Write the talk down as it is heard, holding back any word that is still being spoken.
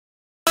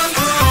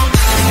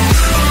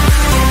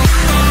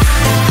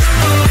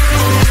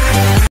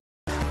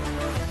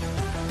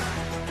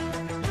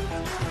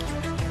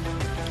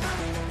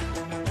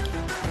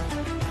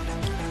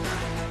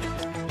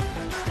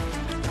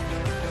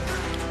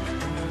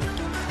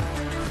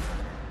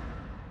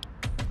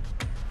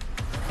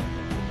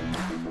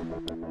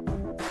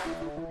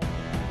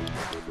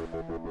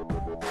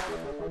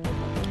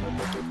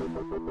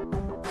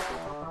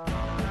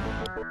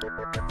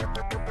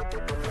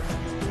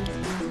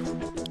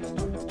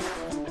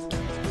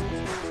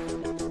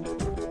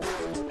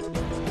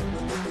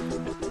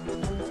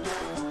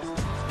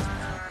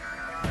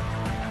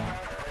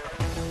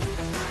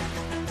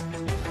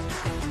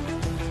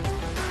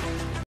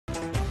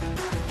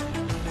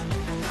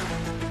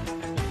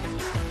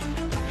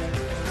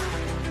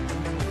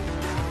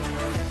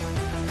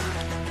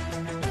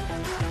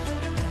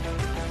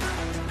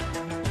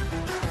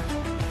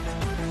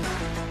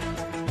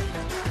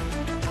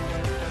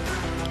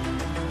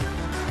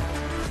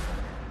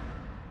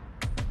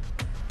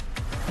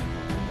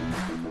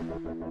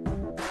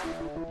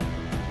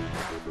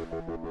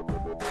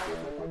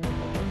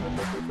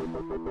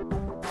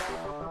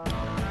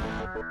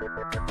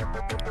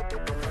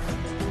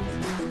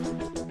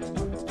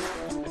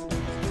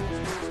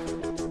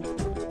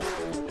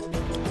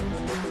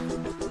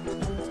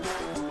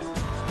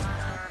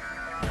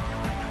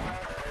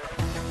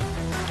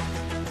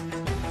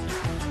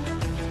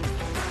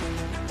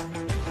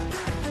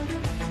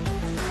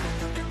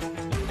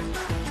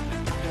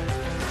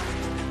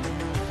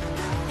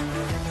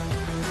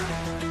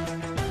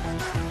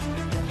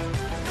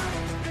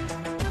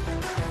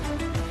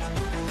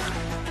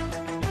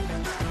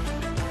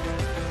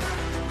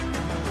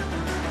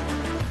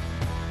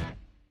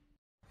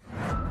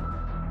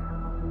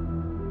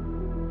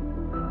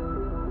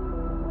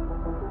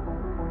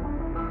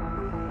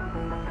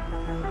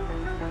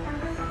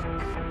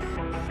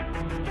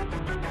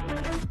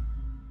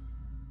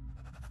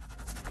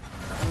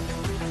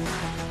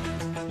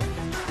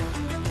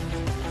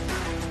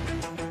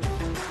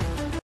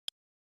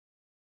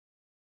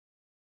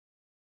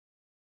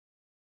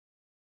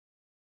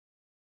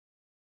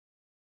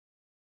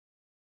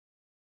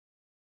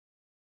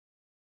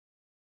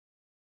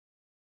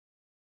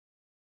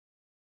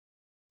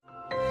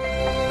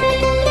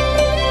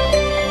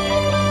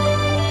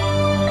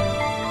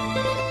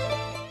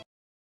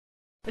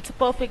It's a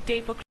perfect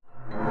day for...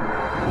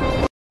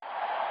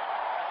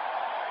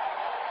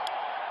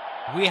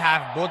 We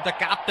have both the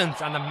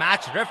captains and the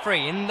match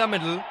referee in the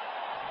middle.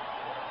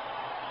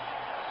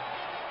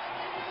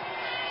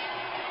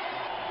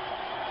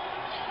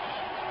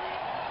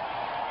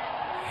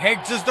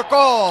 Heads is the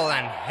call,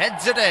 and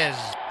heads it is.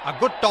 A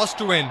good toss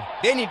to win.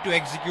 They need to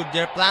execute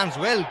their plans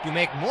well to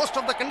make most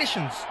of the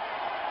conditions.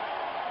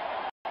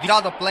 These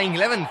are the playing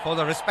 11 for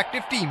the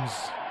respective teams.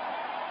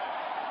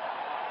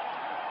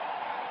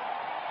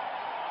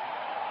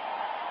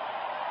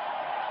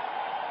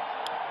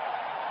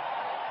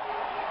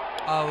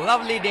 A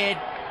lovely day.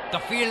 The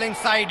fielding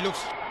side looks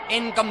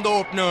in come the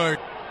opener.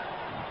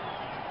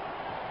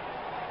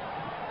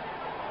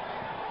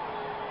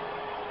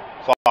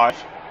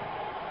 Five,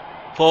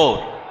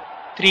 4,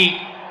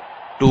 3,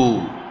 2,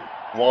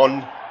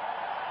 1.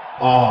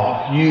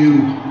 Are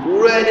you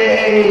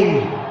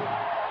ready?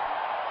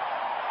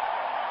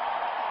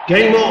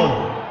 Game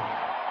on!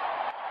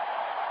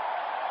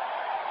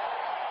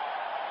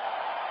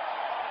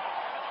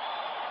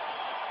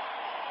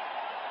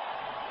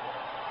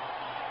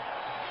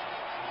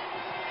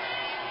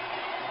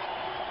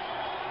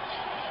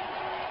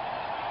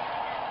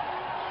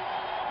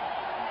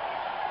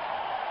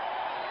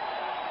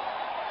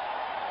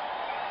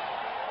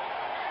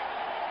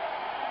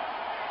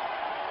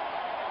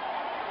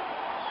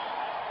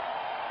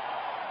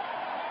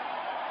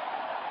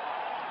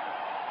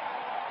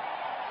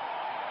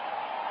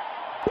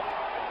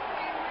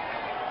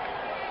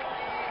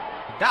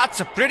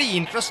 That's a pretty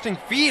interesting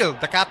field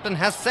the captain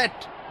has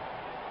set.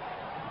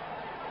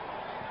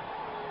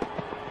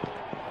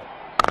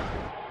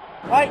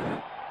 Right.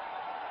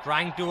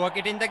 Trying to work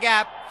it in the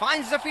gap,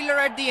 finds the fielder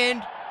at the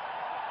end.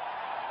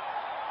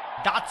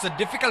 That's a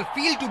difficult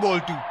field to bowl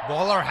to.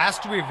 Bowler has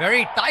to be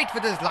very tight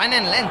with his line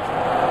and length.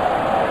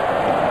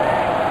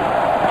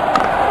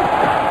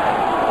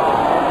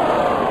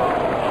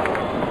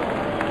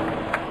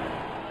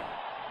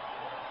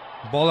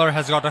 Bowler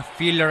has got a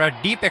fielder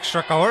at deep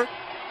extra cover.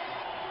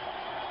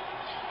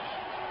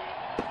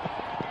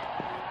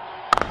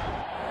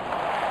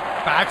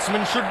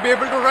 Batsman should be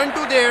able to run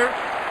to there.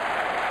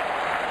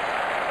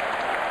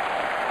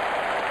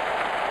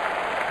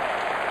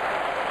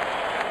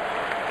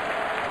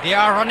 They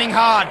are running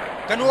hard,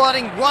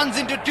 converting ones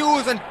into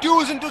twos and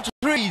twos into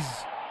threes.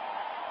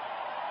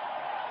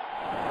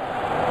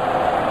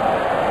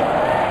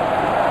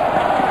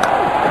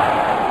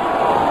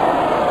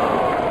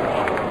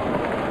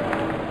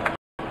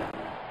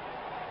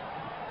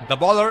 The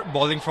bowler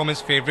bowling from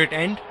his favourite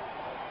end.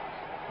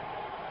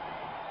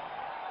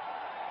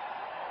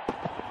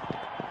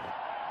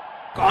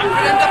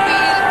 Confident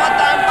appeal, but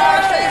the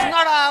umpire says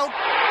not out.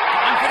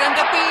 Confident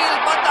appeal,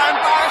 but the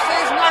umpire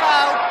says not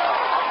out.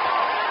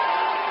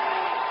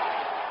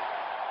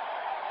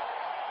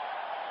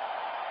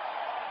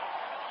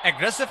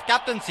 Aggressive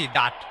captaincy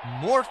that.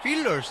 More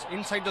fielders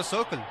inside the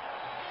circle.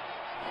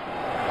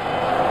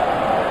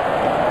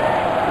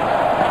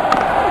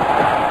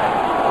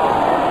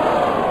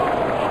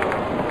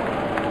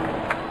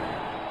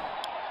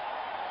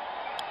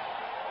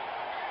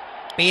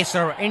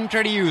 Pacer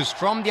introduced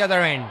from the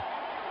other end.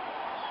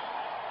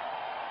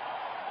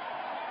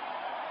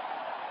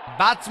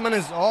 Batsman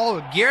is all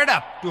geared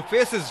up to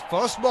face his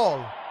first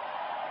ball.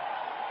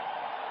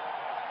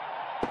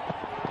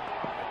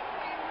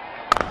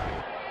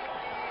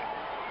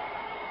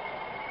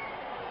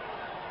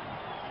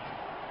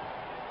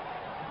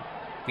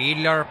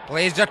 Fielder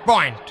placed at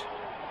point.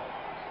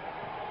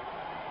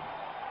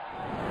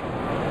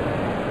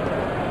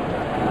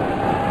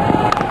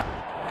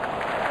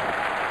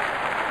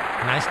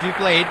 Nicely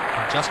played,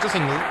 just a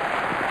single.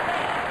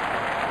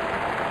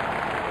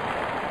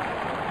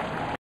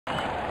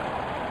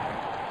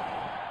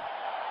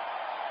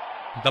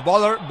 The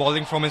bowler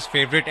bowling from his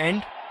favourite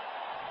end.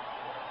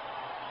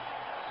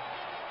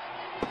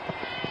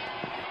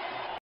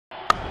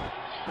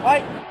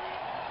 Right.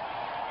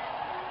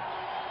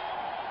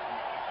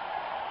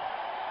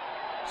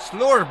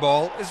 Slower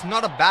ball is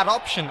not a bad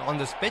option on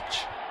this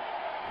pitch.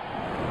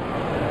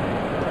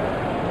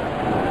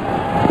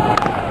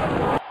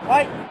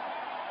 Right.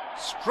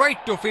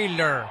 Straight to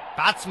fielder.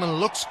 Batsman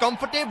looks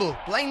comfortable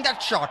playing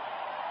that shot.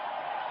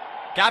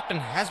 Captain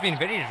has been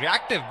very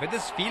reactive with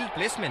his field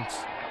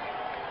placements.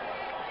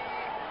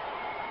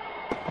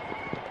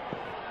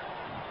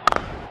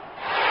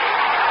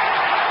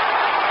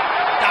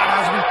 That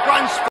has been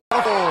crunched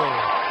for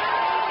 4.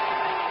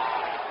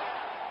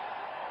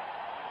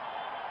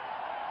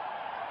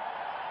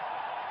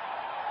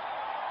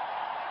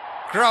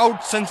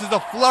 Crowd senses a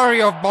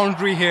flurry of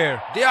boundary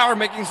here. They are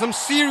making some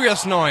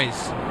serious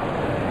noise.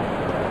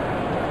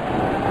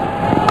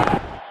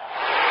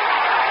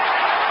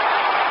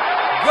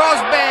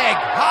 Goes big,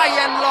 high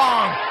and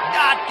long.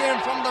 That came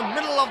from the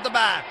middle of the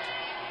bat.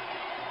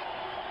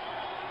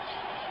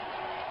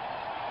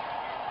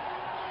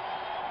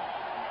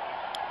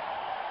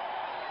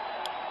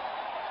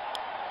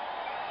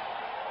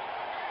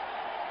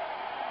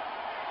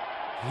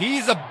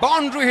 He's a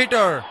boundary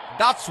hitter.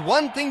 That's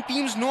one thing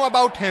teams know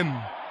about him.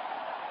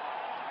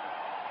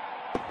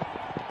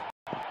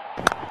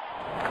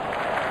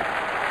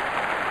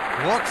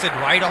 Works it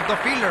right off the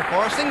fielder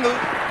for a single.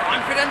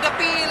 Confident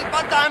appeal,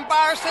 but the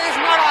umpire says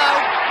not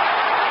out.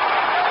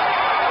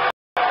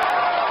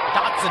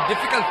 That's a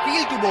difficult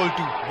field to bowl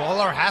to.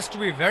 Bowler has to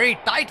be very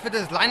tight with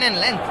his line and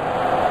length.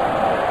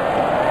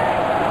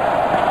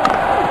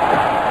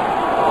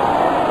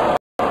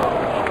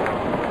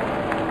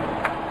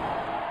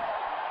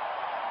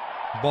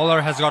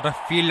 Bowler has got a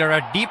fielder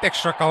at deep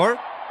extra cover.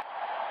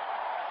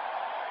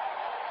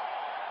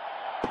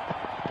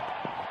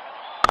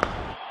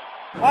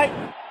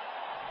 Right.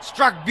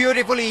 Struck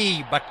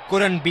beautifully, but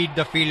couldn't beat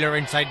the fielder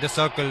inside the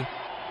circle.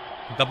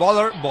 The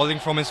bowler bowling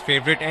from his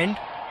favourite end.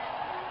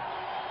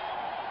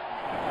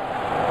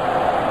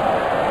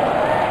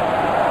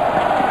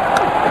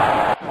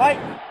 Right.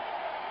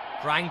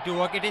 Trying to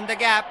work it in the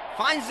gap,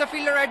 finds the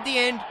fielder at the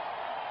end.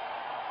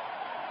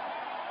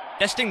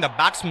 Testing the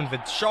batsman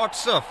with short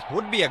serve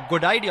would be a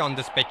good idea on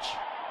this pitch.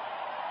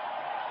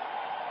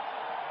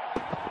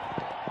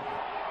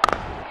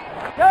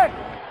 Good.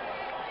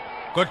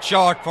 Good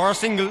shot for a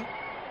single.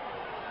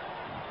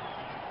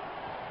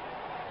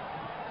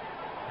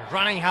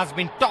 Running has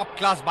been top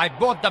class by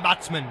both the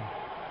batsmen. He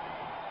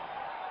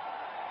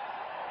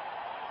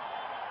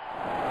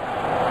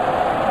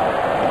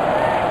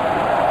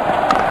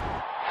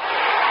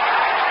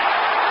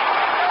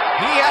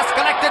has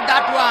connected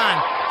that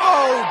one.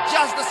 Oh,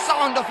 just the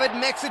sound of it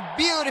makes it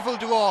beautiful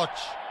to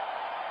watch.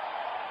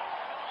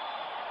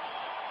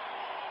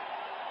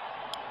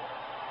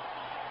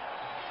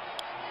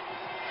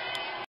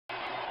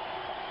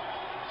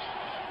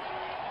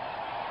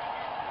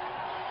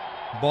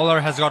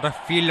 Bowler has got a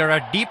fielder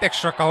at deep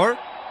extra cover.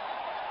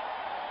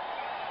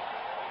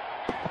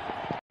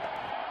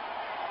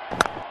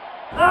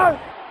 Out.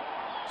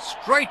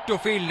 Straight to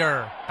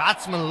fielder.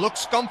 Batsman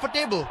looks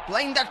comfortable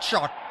playing that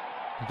shot.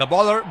 The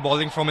bowler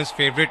bowling from his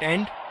favourite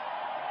end.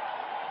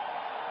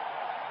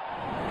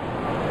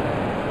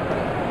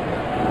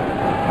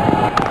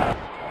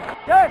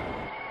 Good.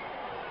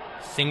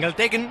 Single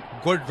taken.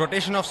 Good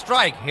rotation of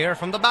strike here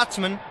from the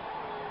batsman.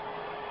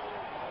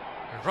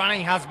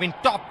 Running has been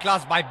top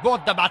class by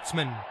both the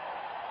batsmen.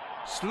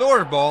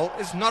 Slower ball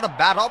is not a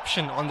bad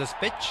option on this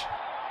pitch.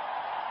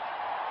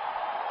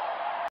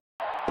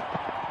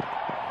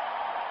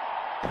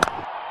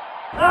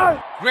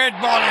 Out. Great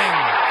bowling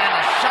and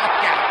a sharp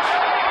catch.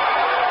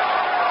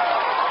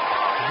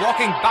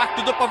 Walking back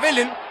to the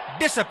pavilion,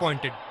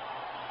 disappointed.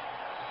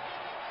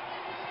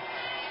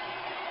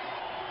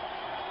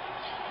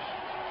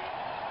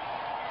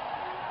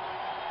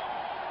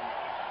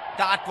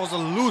 That was a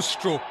loose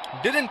stroke.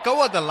 Didn't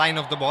cover the line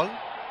of the ball.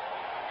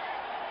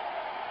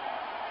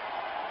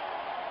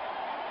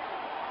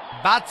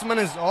 Batsman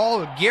is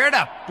all geared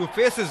up to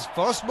face his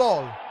first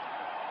ball.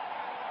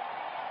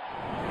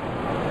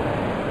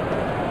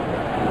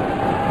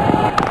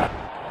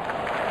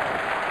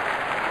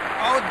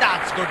 Oh,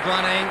 that's good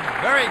running.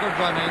 Very good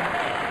running.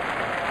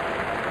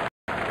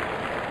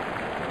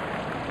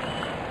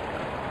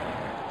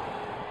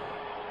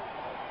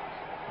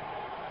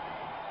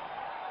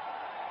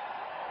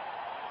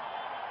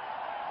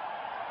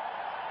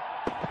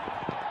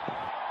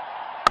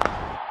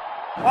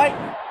 Right.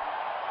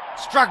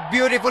 Struck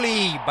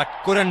beautifully, but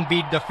couldn't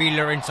beat the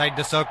fielder inside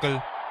the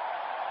circle.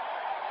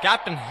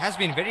 Captain has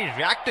been very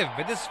reactive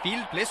with his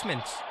field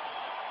placements.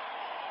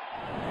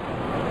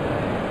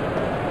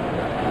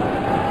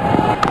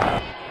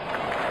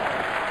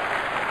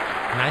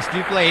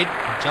 Nicely played,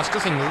 just a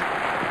single.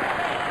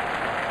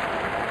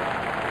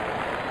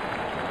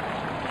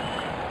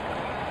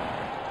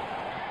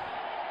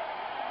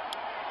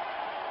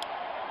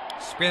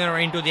 Spinner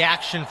into the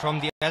action from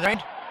the other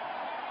end.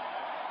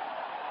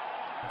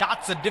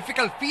 That's a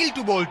difficult field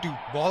to bowl to.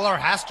 Bowler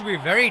has to be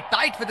very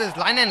tight with his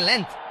line and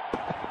length.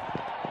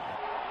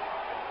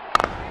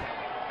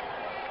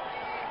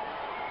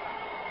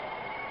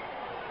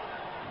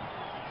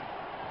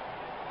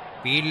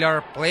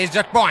 Fielder plays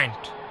at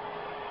point.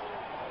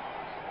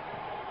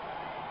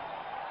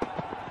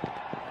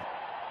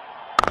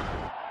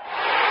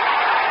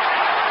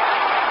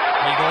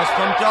 He goes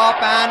from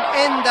top and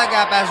in the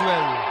gap as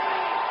well.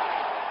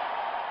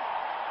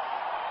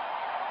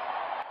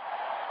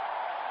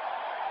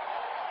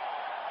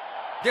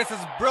 This is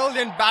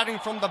brilliant batting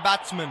from the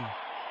batsman.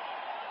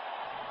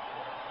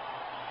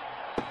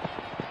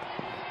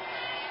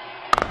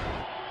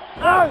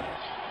 Out.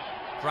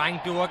 Trying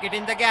to work it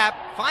in the gap,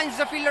 finds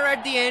the fielder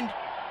at the end.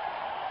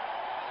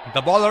 The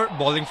bowler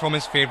bowling from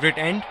his favourite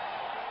end.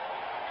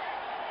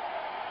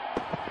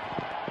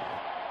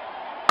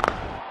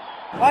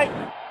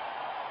 Right.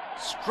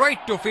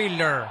 Straight to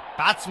fielder.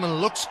 Batsman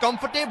looks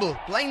comfortable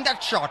playing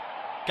that shot.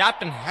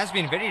 Captain has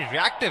been very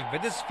reactive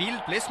with his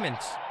field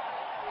placements.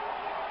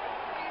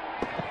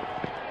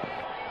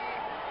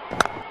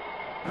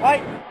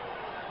 Right.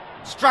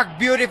 Struck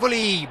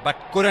beautifully, but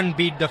couldn't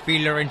beat the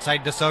fielder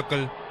inside the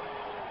circle.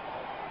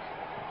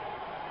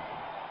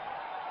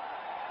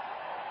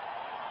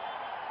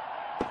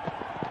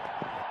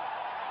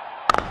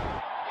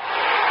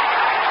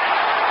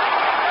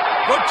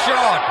 Good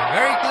shot,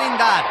 very clean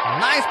that.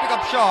 Nice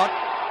pickup shot.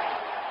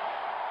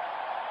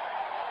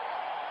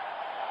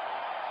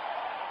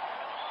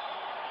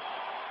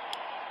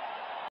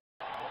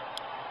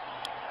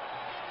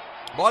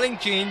 Bowling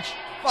change,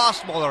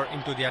 fast bowler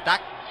into the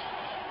attack.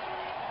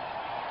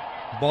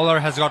 Bowler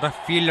has got a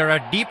fielder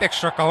at deep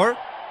extra cover.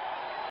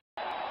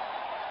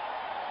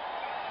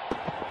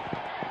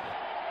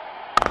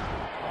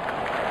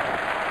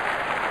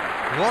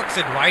 Works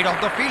it wide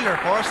off the fielder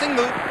for a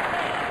single.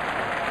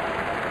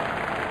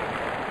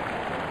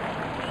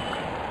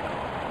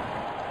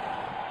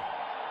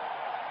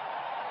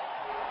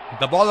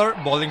 The bowler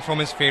bowling from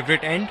his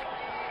favourite end.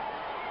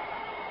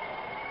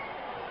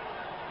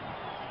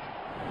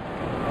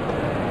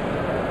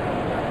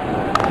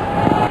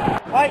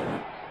 Right.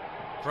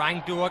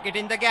 Trying to work it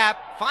in the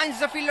gap, finds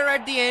the fielder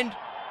at the end.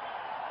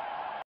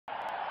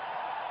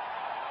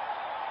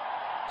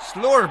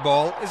 Slower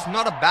ball is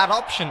not a bad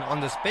option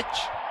on this pitch.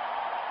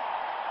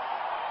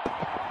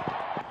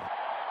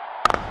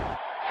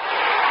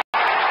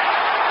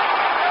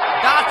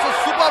 That's a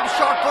superb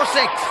shot for 6.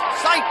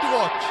 Sight to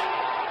watch.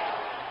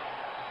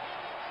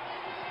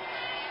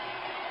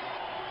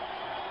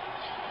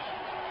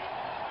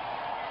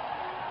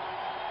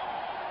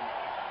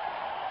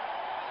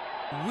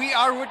 We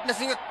are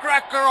witnessing a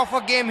cracker of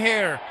a game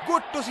here.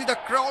 Good to see the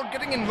crowd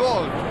getting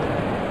involved.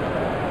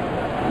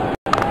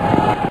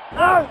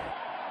 Out.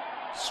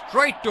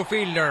 Straight to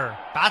fielder.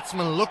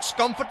 Batsman looks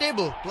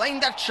comfortable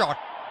playing that shot.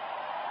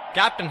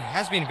 Captain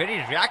has been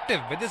very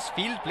reactive with his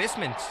field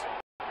placements.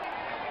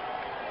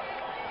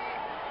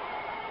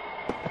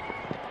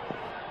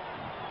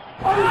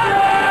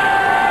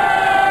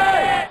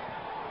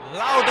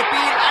 Loud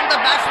appeal and the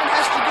batsman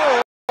has to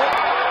go.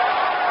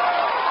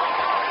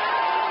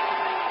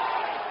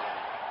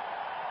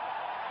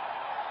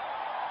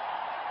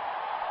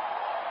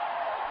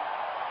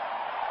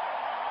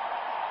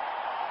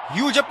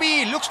 Huge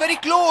appeal, looks very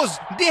close.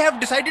 They have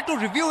decided to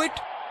review it.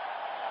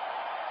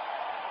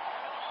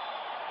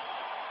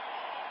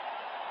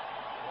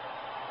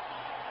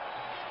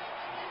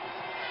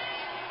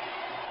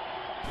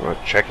 Right,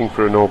 checking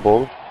for a no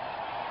ball.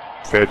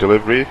 Fair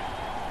delivery.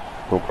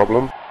 No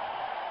problem.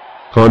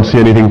 Can't see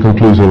anything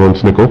conclusive on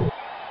Snickle.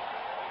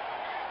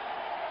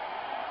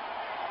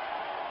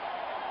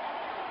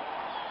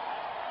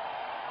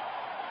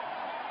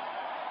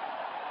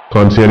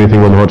 Can't see anything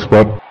on hot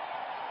spot.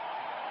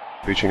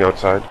 Reaching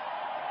outside.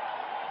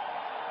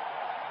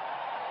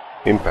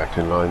 Impact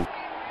in line.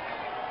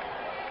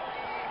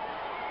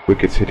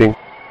 Wickets hitting.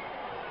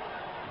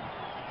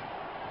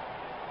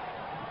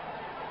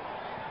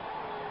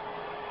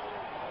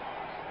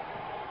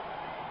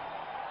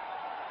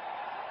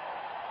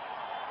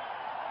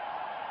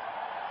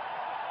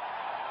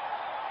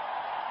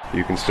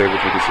 You can stay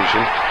with your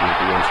decision. You'll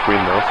be on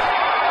screen now.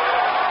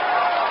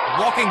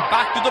 Walking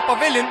back to the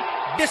pavilion,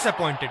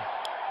 disappointed.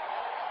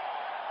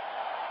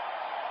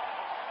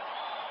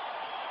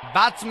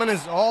 Batsman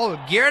is all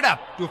geared up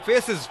to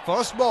face his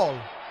first ball.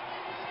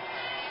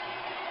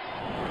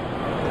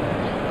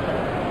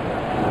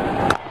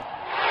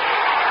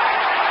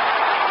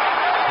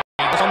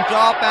 He goes from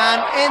top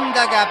and in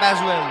the gap as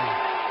well.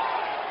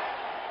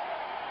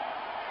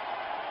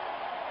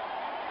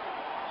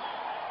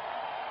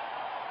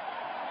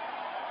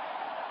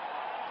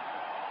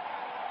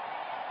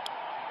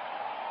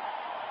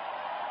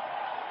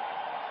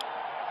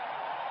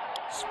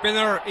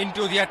 Spinner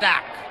into the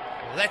attack.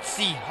 Let's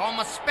see how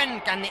much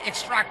spin can they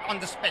extract on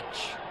this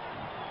pitch.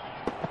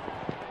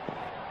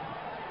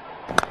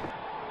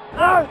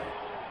 Out!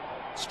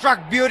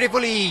 Struck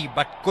beautifully,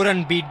 but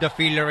couldn't beat the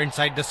fielder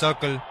inside the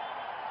circle.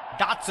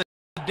 That's a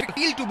difficult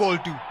field to bowl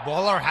to.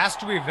 Bowler has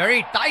to be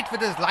very tight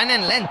with his line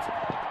and length.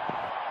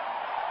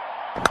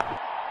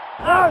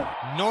 Out!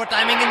 No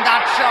timing in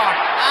that shot,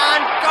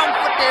 and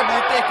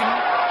comfortably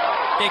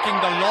taking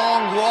the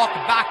long walk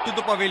back to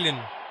the pavilion.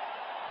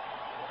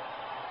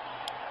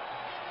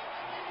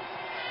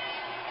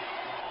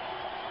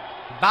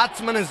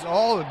 Batsman is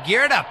all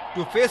geared up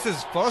to face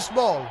his first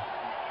ball.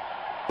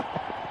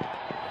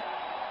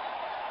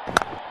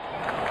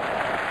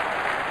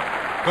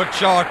 Good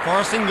shot for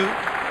a single.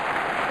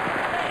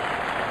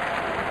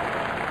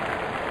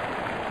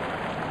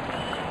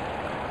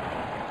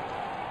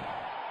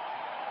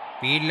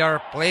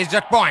 Fielder placed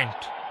at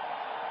point.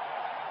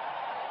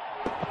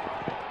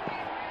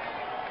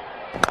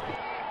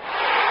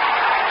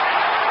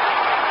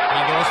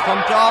 He goes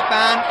from top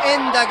and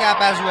in the gap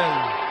as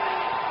well.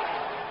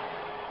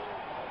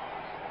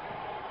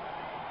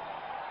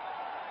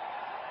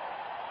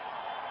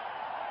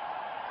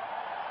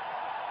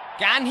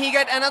 Can he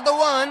get another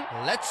one?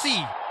 Let's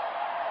see.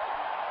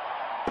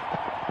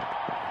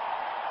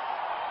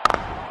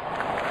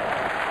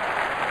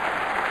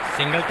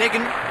 Single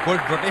taken.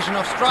 Good rotation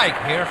of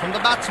strike here from the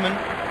batsman.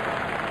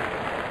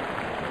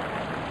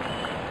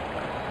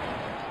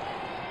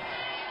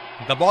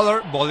 The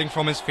bowler bowling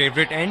from his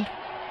favourite end.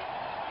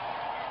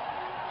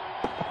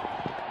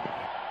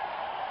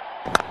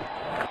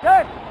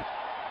 Dead!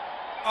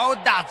 Oh,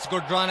 that's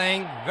good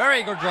running.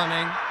 Very good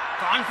running.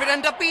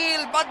 Confident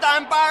appeal, but the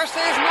umpire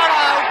says not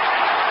out.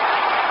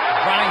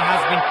 Running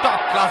has been top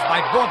class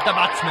by both the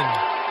batsmen.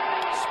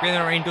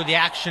 Spinner into the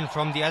action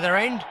from the other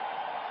end.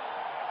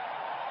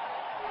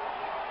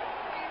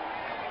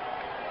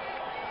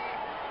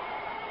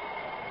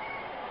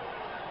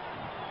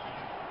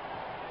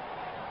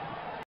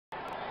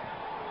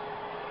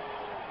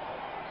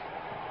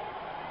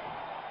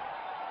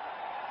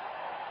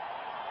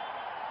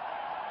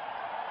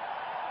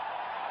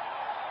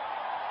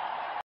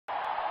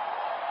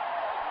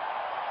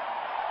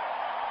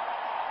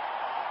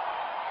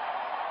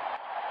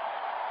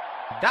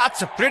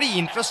 That's a pretty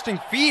interesting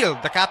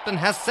field the captain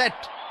has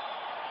set.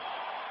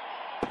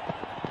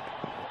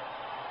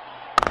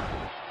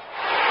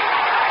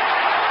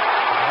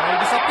 Ball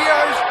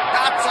disappears.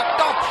 That's a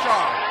top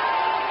shot.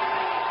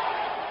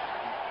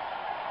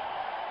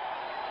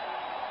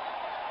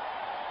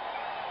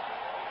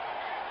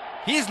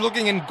 He's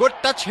looking in good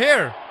touch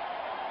here.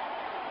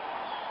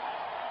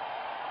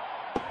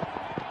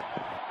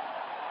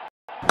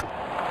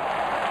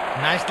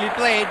 Nicely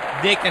played.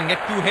 They can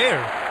get two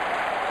here.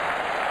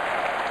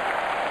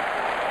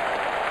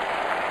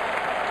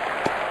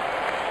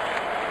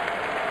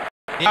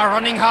 They are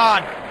running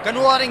hard,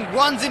 converting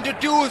ones into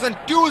twos and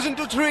twos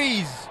into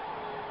threes.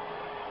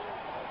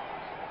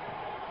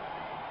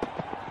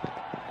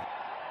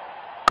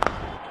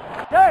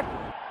 Dead!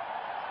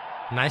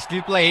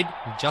 Nicely played,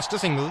 just a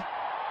single.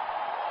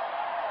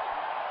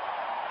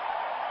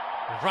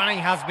 Running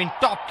has been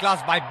top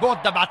class by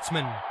both the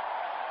batsmen.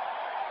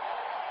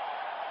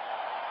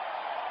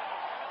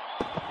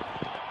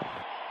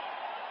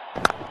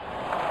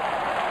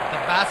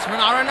 The batsmen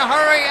are in a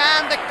hurry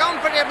and they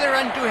comfortably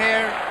run to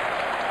here.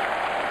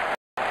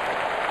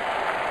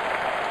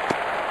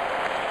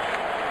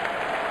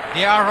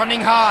 They are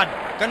running hard,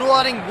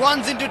 converting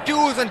ones into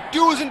twos and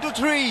twos into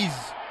threes.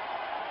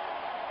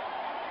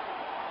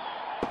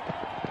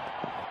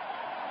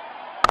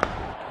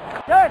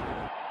 Dead!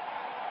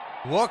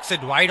 Works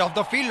it wide of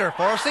the fielder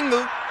for a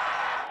single.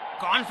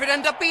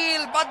 Confident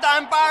appeal, but the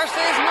umpire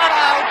says not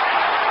out.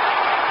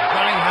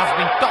 Running has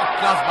been top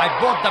class by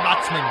both the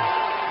batsmen.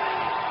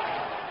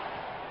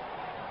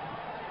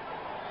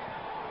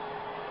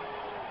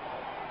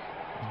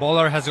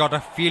 Bowler has got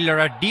a fielder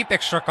at deep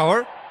extra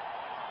cover.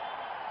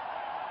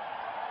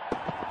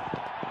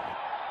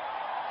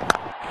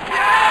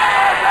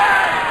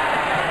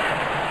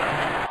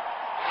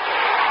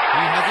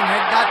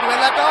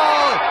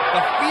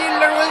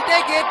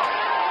 Take it.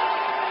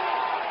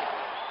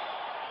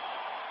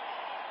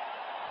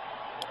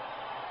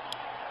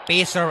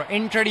 Pacer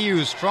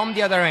introduced from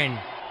the other end.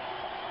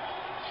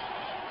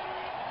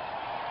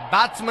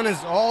 Batsman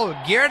is all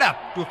geared up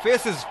to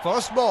face his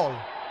first ball.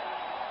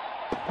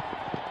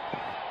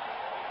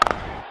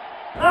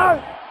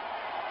 Out!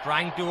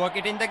 Trying to work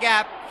it in the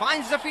gap,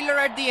 finds the fielder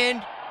at the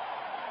end.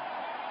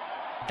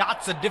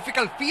 That's a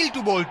difficult field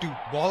to bowl to.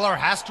 Bowler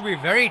has to be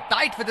very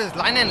tight with his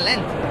line and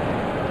length.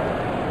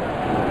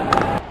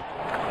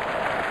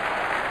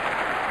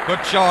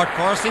 Good shot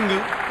for a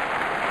single.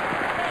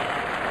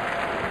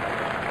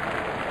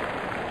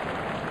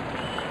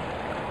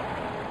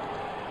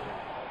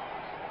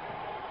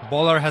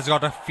 Bowler has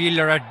got a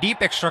fielder at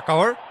deep extra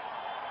cover.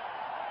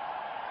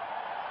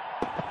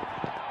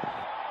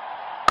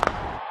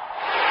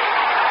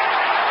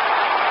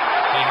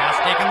 He has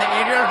taken the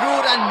aerial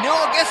route and no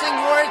guessing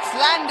where it's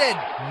landed.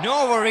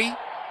 No worry.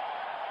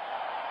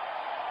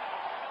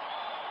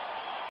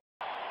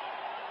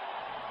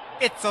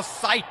 It's a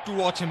sight to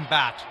watch him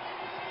bat.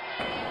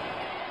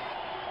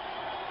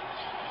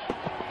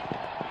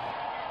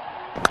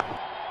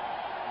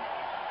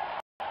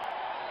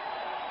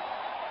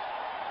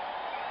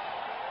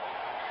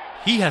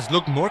 He has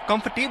looked more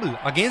comfortable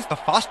against the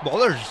fast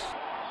bowlers.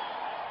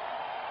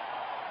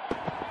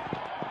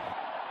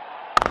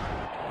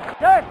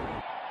 Dead.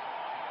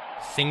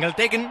 Single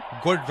taken.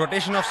 Good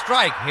rotation of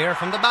strike here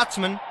from the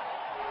batsman.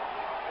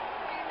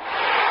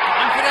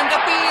 Confident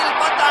appeal,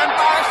 but the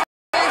umpire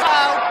says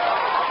out.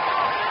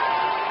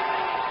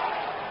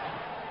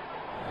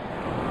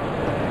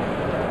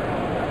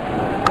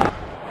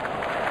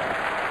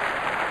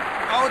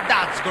 Oh,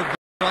 that's good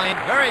running.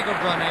 Very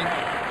good running.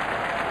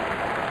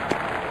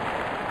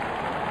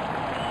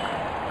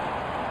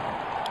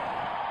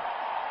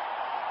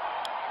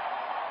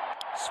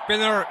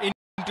 Spinner into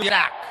the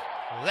attack.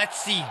 Let's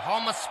see how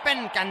much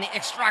spin can they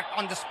extract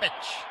on this pitch.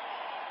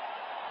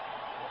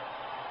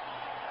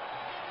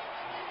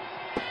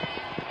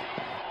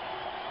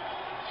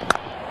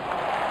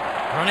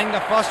 Running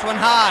the first one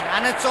hard,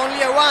 and it's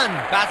only a one.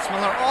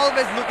 Batsmen are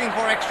always looking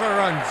for extra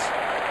runs.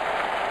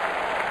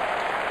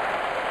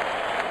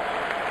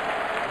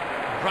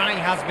 Running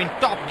has been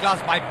top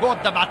class by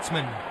both the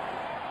batsmen.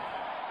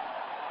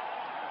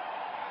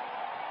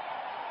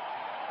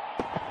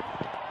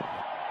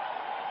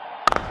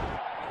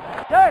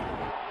 Dead.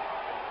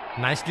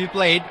 Nicely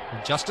played,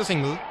 just a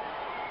single.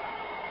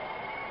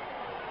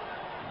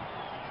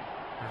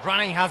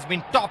 Running has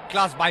been top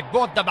class by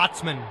both the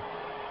batsmen.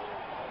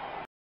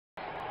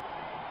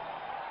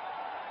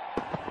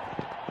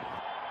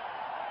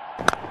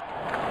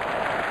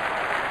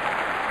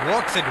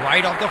 Works it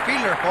wide of the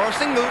fielder for a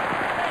single.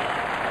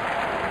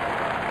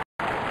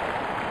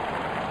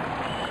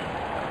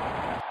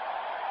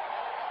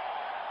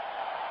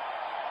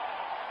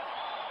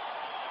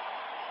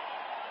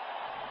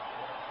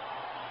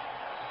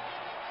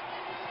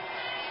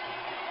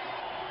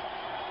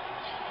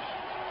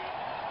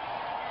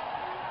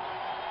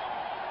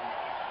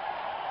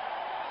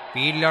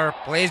 Fielder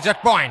plays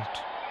at point.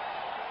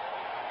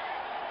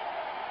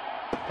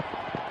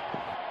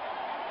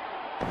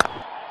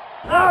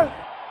 Out.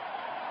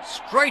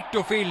 Straight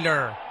to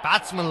fielder.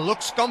 Batsman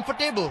looks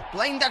comfortable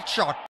playing that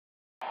shot.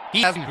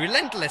 He has been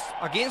relentless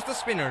against the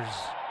spinners.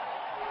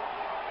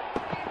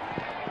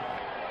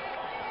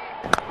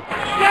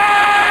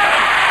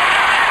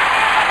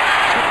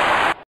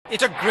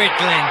 It's a great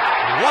length.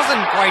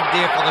 Wasn't quite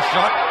there for the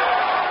shot.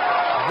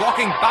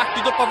 Walking back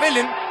to the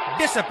pavilion,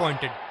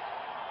 disappointed.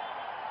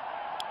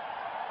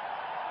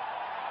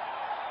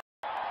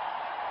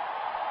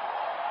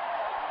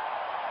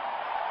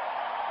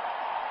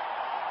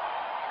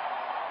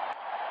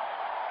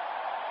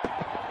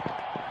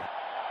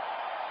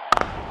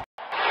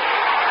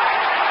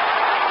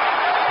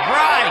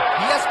 Right,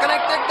 he has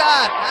connected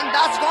that, and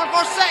that's gone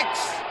for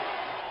 6.